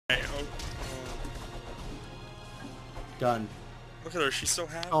Done. Look at her, she's so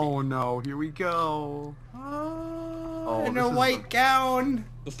happy. Oh no, here we go. Oh, in a white gown.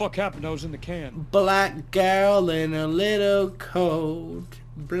 The fuck happened? I was in the can. Black girl in a little coat.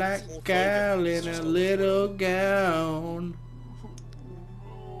 Black girl in a little gown.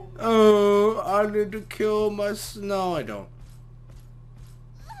 Oh, I need to kill my... No, I don't.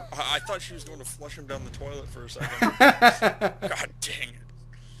 I thought she was going to flush him down the toilet for a second. God dang it.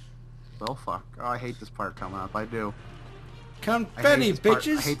 Well, fuck. Oh, I hate this part coming up. I do. Confetti,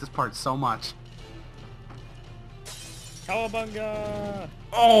 bitches. I hate this part so much. Cowabunga!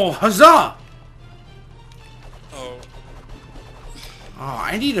 Oh, huzzah! Oh. Oh,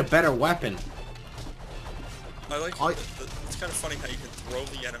 I need a better weapon. I like it's kind of funny how you can throw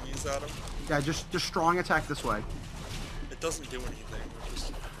the enemies at him. Yeah, just strong attack this way. It doesn't do anything.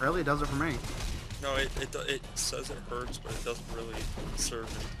 Just... Really, it does it for me. No, it says it hurts, but it doesn't really serve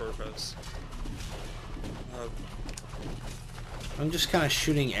any purpose. I'm just kind of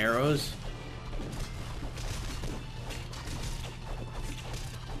shooting arrows.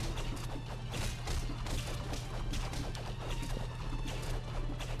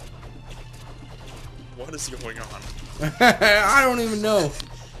 What is going on? I don't even know.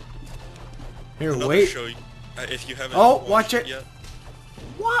 Here, Another wait. show, if you haven't watch it. yet.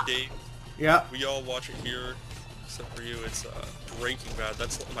 What? Dave, yeah. we all watch it here, except for you. It's Breaking Bad.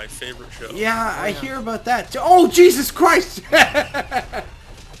 That's my favorite show. Yeah, I hear about that. Oh, Jesus Christ! I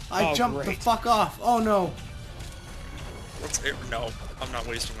jumped the fuck off. Oh, no. No, I'm not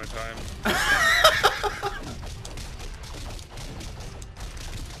wasting my time.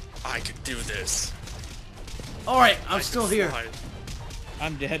 I could do this. Alright, I'm still here. Fly.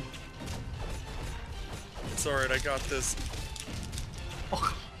 I'm dead. It's alright, I got this.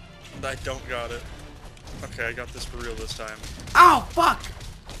 Oh, I don't got it. Okay, I got this for real this time. Ow, fuck!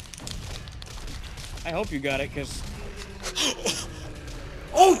 I hope you got it, cause...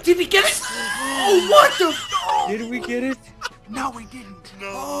 Oh, did we get it? Oh, what the... Did we get it? No, we didn't.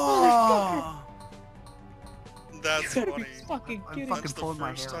 No. Oh. That's funny. Fucking I'm kidding. fucking That's the pulling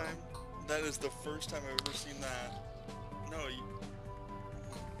my first hair time. That is the first time I've ever seen that. No, you...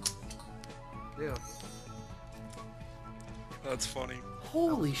 Yeah. That's funny.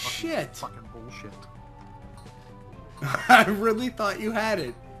 Holy shit. Fucking bullshit. I really thought you had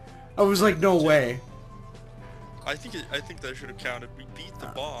it. I was like, no way. I think that should have counted. We beat the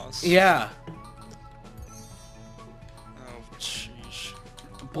boss. Yeah. Oh, sheesh.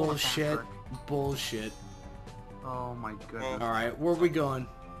 Bullshit. Bullshit. Oh my goodness. Alright, where are we going?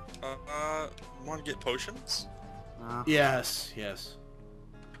 Want to get potions? Yes, yes.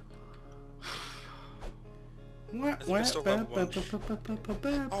 I still have one.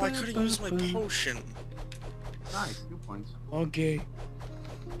 Oh, I couldn't use my potion. Nice, 2 points. Okay.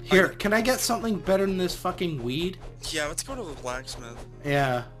 Here, can I get something better than this fucking weed? Yeah, let's go to the blacksmith.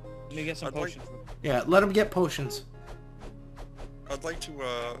 Yeah. Let me get some potions. Yeah, let him get potions. I'd like to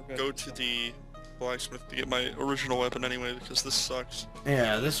go to the blacksmith to get my original weapon anyway, because this sucks.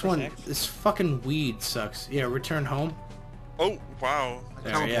 Yeah, this fucking weed sucks. Yeah, return home. Oh, wow.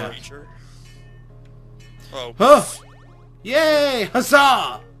 There, yeah. Oh. Huh! Yay!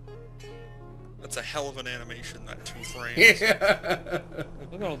 Huzzah! That's a hell of an animation, that 2 frames. Yeah.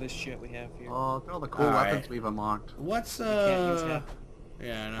 Look at all this shit we have here. Oh, look at all the cool weapons we've unlocked. What's Can't use that.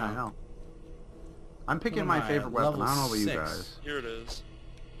 Yeah, I know. I know. I'm picking my favorite weapon. I don't know about you 6. guys. Here it is.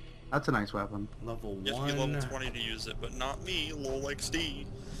 That's a nice weapon. Level 1. You have to be level 20 to use it, but not me, lol XD.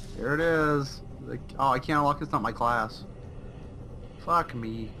 Here it is. Oh, I can't unlock. It's not my class. Fuck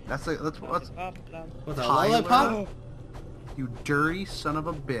me. What's With a Tyler? lollipop? You dirty son of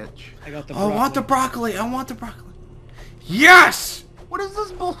a bitch. I got the Oh, I want the broccoli. I want the broccoli. Yes! What is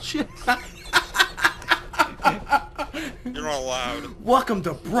this bullshit? You're not allowed. Welcome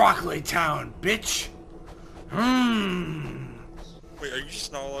to Broccoli Town, bitch. Mmm. Wait, are you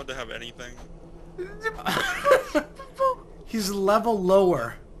just not allowed to have anything? He's level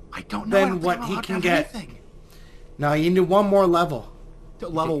lower I don't know. than what he can get. No, you need one more level.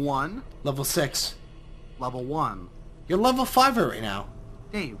 Level 1? Level 6. Level 1. You're level 5 right now.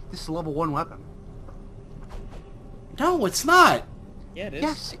 Dave, this is a level 1 weapon. No, it's not. Yeah, it is.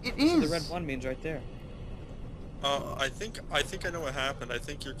 Yes, it That's what is. the red one means right there. I think I know what happened. I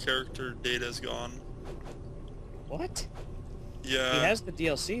think your character data is gone. What? Yeah. He has the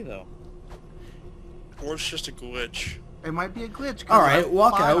DLC though. Or it's just a glitch. It might be a glitch. All right,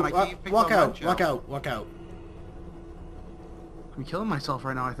 walk out. Walk out. Walk out. I'm killing myself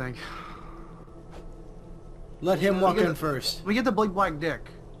right now, I think. Let him walk in first. We get the big black dick.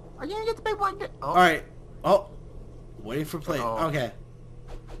 Are you gonna get the big black dick? Oh. All right. Oh, waiting for play. Oh. Okay.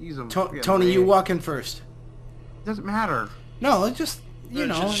 use them. Tony, you walk in first. Doesn't matter. No, it just you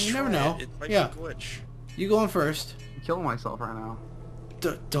know, just you never try know. It might Yeah, be a glitch. you go in first. I'm killing myself right now.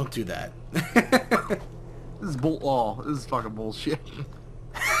 Don't do that. This is this is fucking bullshit.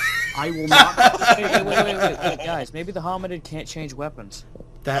 I will not. Wait, guys. Maybe the hominid can't change weapons.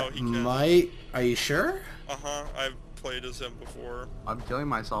 That he can. might. Are you sure? I've played as him before. I'm killing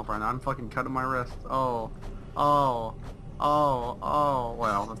myself right now. I'm fucking cutting my wrist. Oh.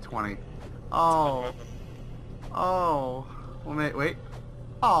 Well, that's 20. Oh. Weapon. Oh. Wait.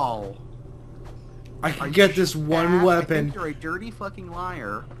 Oh. I Are can you get this sure? one I weapon. think you're a dirty fucking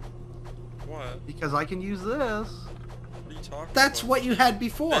liar. What? Because I can use this. What are you talking That's about? what you had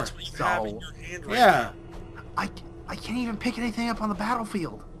before. That's what you have in So- your hand right Yeah. now. I can't even pick anything up on the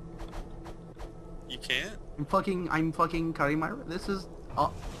battlefield. You can't? I'm fucking cutting my. This is.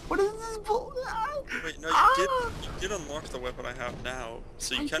 What is this bull? Wait, no, you did unlock the weapon I have now,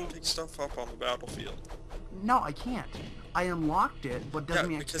 so you I can did. pick stuff up on the battlefield. No, I can't. I unlocked it, but doesn't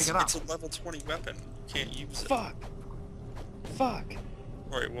mean I can because pick it up. it's a level 20 weapon. You can't use it. Fuck.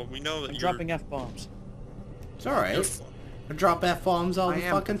 Alright, well, we know that I'm you're... dropping f-bombs. It's alright. You're fun. I drop F-bombs all I the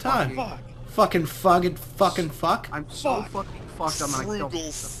am fucking time. Fuck. Fucking fugged fucking fuck. I'm so Fuck. fucking fucked. I'm gonna kill.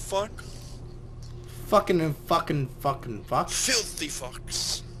 Frugal fuck. Fucking and fucking fuck. Filthy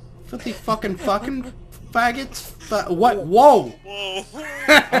fucks. Filthy fucking faggots. What? Whoa! Whoa.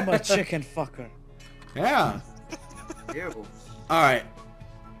 I'm a chicken fucker. Yeah. Ew. Alright.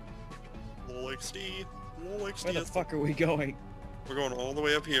 Lol XD. Lol XD. Where the fuck are we going? We're going all the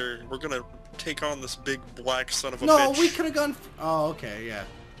way up here. We're gonna take on this big black son of a No, bitch. we could have gone... Oh, okay, yeah.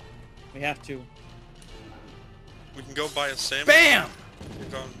 We have to. We can go buy a sandwich. BAM! We're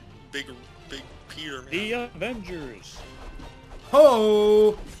going big Peter, man. The Avengers.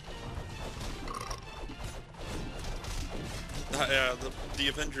 Ho! Yeah, the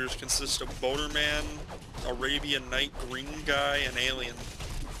Avengers consist of Boaterman, Arabian Night, Green Guy, and Alien.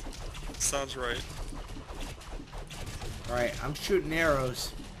 Sounds right. Alright, I'm shooting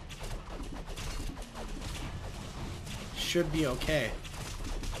arrows. Should be okay.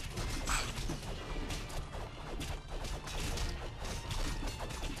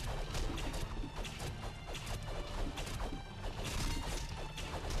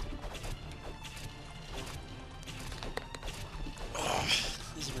 Oh,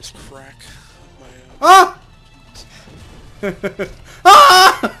 this is a nice crack. My, Ah!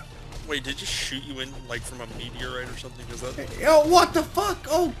 Ah! Wait, did it just shoot you in, like, from a meteorite or something? Is that... Yo, what the fuck?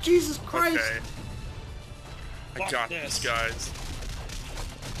 Oh, Jesus Christ! Okay. I Fuck got this. these guys.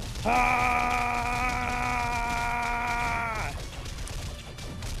 Ah!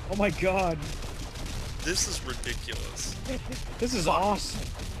 Oh my god. This is ridiculous. This is awesome.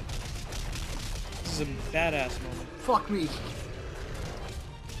 This is a badass moment. Fuck me.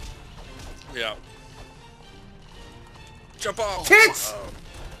 Yeah. Jump off! Tits!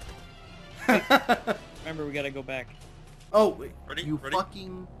 Oh. Remember, we gotta go back. Oh, wait. Ready? You Ready?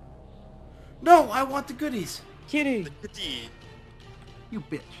 fucking. No, I want the goodies. Kitty! The kitty. You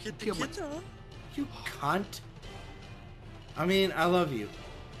bitch. Get the Kill my- kitty. You cunt. I mean, I love you.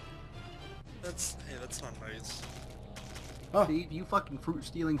 That's... Hey, that's not nice. Oh, Steve, you fucking fruit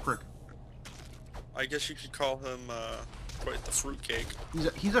stealing prick. I guess you could call him, quite the fruitcake.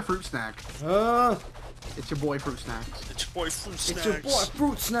 He's a fruit snack. uh, It's your boy fruit snacks. It's your boy Fruit Snacks. it's your boy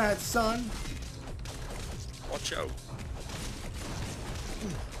Fruit Snacks, son. Watch out.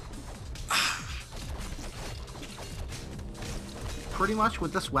 Pretty much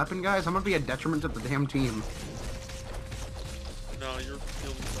with this weapon, guys, I'm gonna be a detriment to the damn team. No, you'll be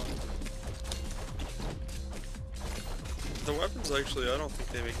fine. The weapons, actually, I don't think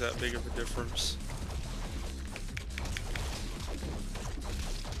they make that big of a difference.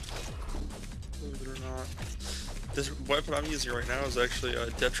 Believe it or not. This weapon I'm using right now is actually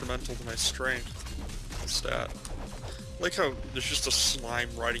detrimental to my strength stat. Like how there's just a slime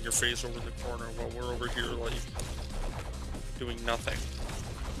right in your face over in the corner while we're over here, like, doing nothing.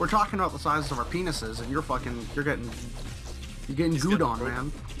 We're talking about the sizes of our penises, and you're getting He's gooed getting on, broken.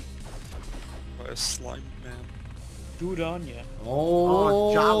 man. By a slime man. Dude on ya.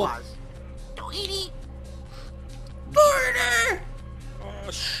 Oh, Oh, Jawas. Border!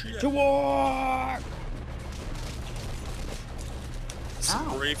 Oh shit! To war! Some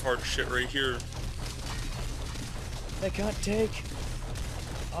Ow. Braveheart shit right here. They can't take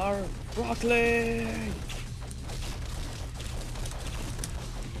our broccoli!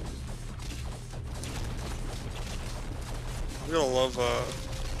 I'm gonna love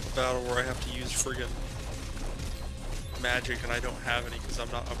a battle where I have to use friggin' magic and I don't have any because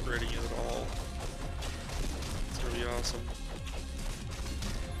I'm not upgrading it at all. It's gonna be awesome.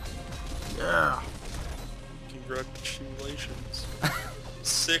 Yeah. Congratulations.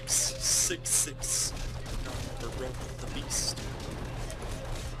 666. Now we're rolling the beast.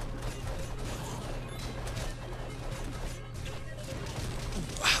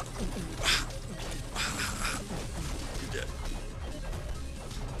 You're dead.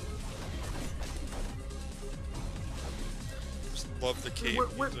 Just love the cave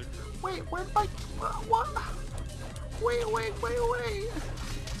music. Wait, where'd my... What? Wait.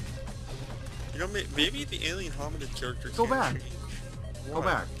 You know, maybe the alien hominid character Go can't back. change. Go Why?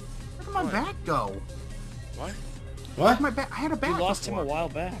 back. Where did my What? back go? What? What? My back. I had a back You lost him before. a while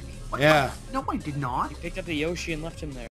back. What? Yeah. No, I did not. You picked up the Yoshi and left him there.